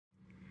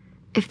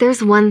If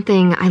there's one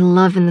thing I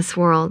love in this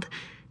world,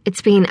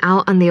 it's being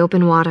out on the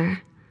open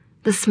water.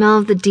 The smell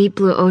of the deep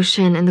blue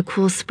ocean and the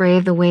cool spray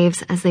of the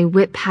waves as they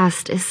whip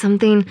past is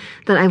something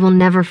that I will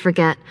never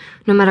forget,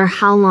 no matter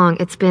how long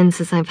it's been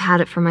since I've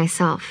had it for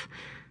myself.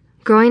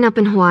 Growing up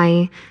in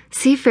Hawaii,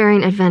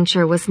 seafaring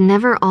adventure was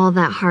never all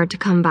that hard to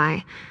come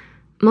by.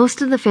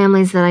 Most of the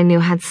families that I knew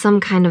had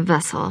some kind of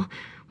vessel,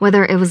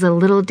 whether it was a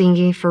little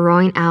dinghy for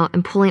rowing out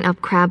and pulling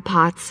up crab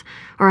pots,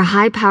 or a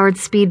high-powered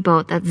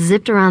speedboat that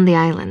zipped around the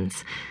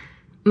islands.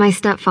 My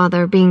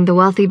stepfather, being the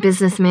wealthy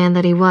businessman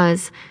that he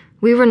was,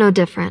 we were no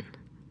different.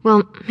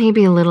 Well,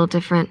 maybe a little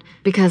different,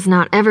 because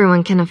not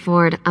everyone can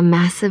afford a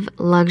massive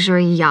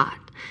luxury yacht.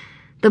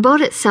 The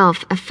boat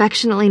itself,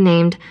 affectionately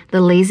named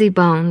the Lazy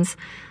Bones,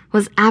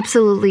 was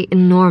absolutely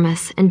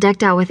enormous and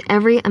decked out with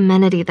every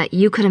amenity that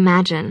you could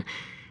imagine,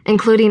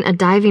 including a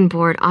diving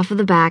board off of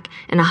the back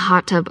and a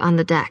hot tub on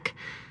the deck.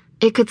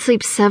 It could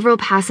sleep several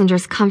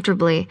passengers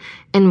comfortably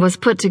and was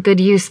put to good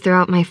use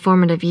throughout my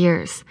formative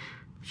years.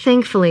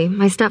 Thankfully,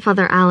 my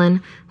stepfather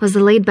Alan was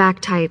the laid-back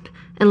type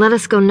and let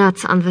us go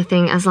nuts on the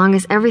thing as long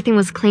as everything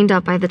was cleaned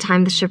up by the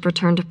time the ship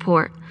returned to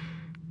port.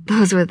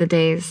 Those were the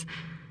days.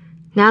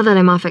 Now that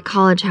I'm off at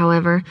college,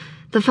 however,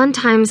 the fun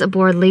times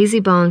aboard Lazy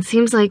Bones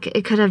seems like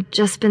it could have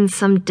just been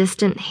some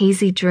distant,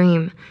 hazy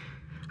dream.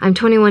 I'm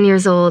 21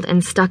 years old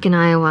and stuck in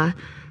Iowa,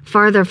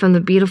 farther from the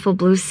beautiful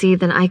blue sea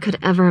than I could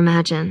ever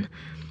imagine.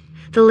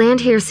 The land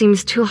here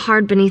seems too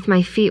hard beneath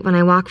my feet when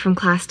I walk from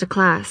class to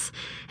class,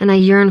 and I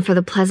yearn for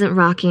the pleasant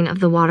rocking of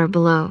the water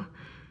below.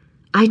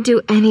 I'd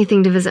do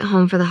anything to visit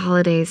home for the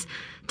holidays,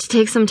 to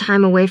take some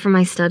time away from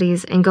my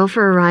studies and go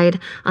for a ride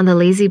on the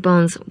Lazy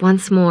Bones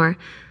once more,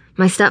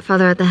 my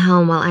stepfather at the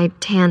helm while I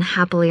tan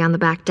happily on the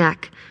back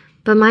deck.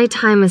 But my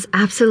time was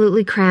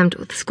absolutely crammed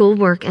with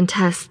schoolwork and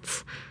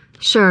tests.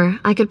 Sure,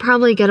 I could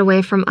probably get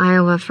away from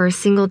Iowa for a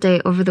single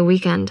day over the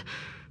weekend,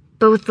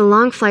 but with the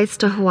long flights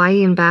to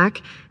Hawaii and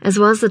back, as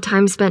well as the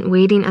time spent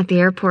waiting at the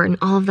airport and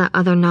all of that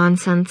other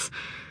nonsense,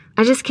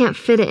 I just can't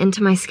fit it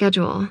into my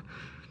schedule.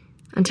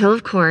 Until,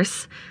 of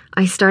course,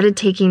 I started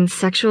taking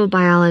Sexual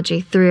Biology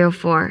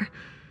 304.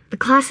 The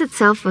class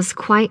itself was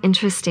quite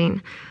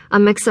interesting, a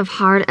mix of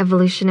hard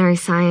evolutionary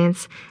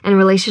science and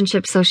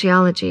relationship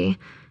sociology.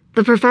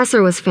 The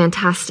professor was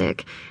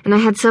fantastic, and I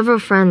had several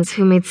friends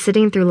who made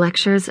sitting through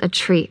lectures a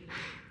treat.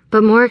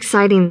 But more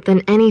exciting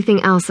than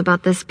anything else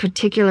about this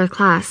particular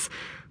class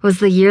was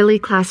the yearly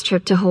class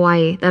trip to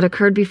Hawaii that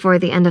occurred before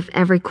the end of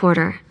every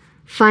quarter.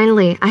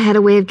 Finally, I had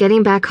a way of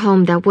getting back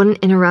home that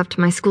wouldn't interrupt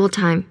my school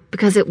time,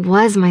 because it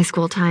was my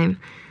school time.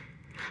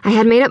 I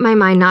had made up my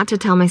mind not to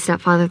tell my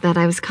stepfather that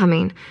I was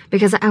coming,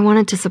 because I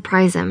wanted to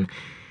surprise him.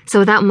 So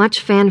without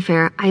much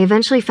fanfare, I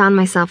eventually found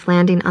myself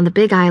landing on the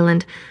big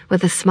island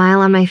with a smile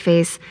on my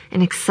face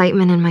and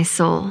excitement in my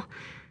soul.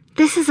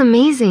 "This is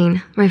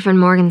amazing," my friend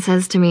Morgan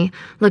says to me,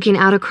 looking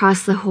out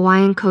across the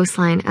Hawaiian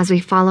coastline as we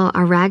follow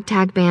our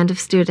ragtag band of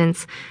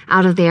students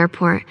out of the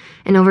airport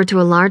and over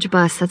to a large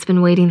bus that's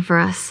been waiting for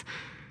us.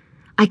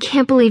 "I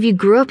can't believe you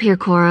grew up here,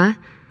 Cora."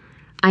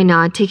 I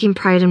nod, taking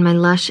pride in my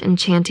lush,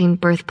 enchanting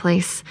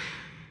birthplace.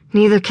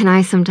 "Neither can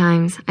I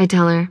sometimes," I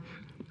tell her.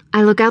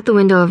 I look out the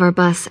window of our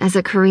bus as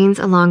it careens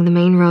along the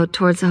main road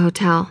towards the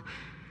hotel.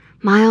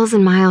 Miles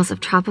and miles of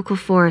tropical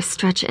forest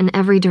stretch in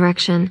every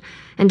direction,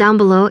 and down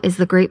below is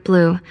the great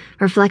blue,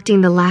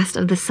 reflecting the last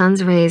of the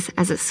sun's rays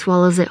as it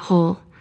swallows it whole.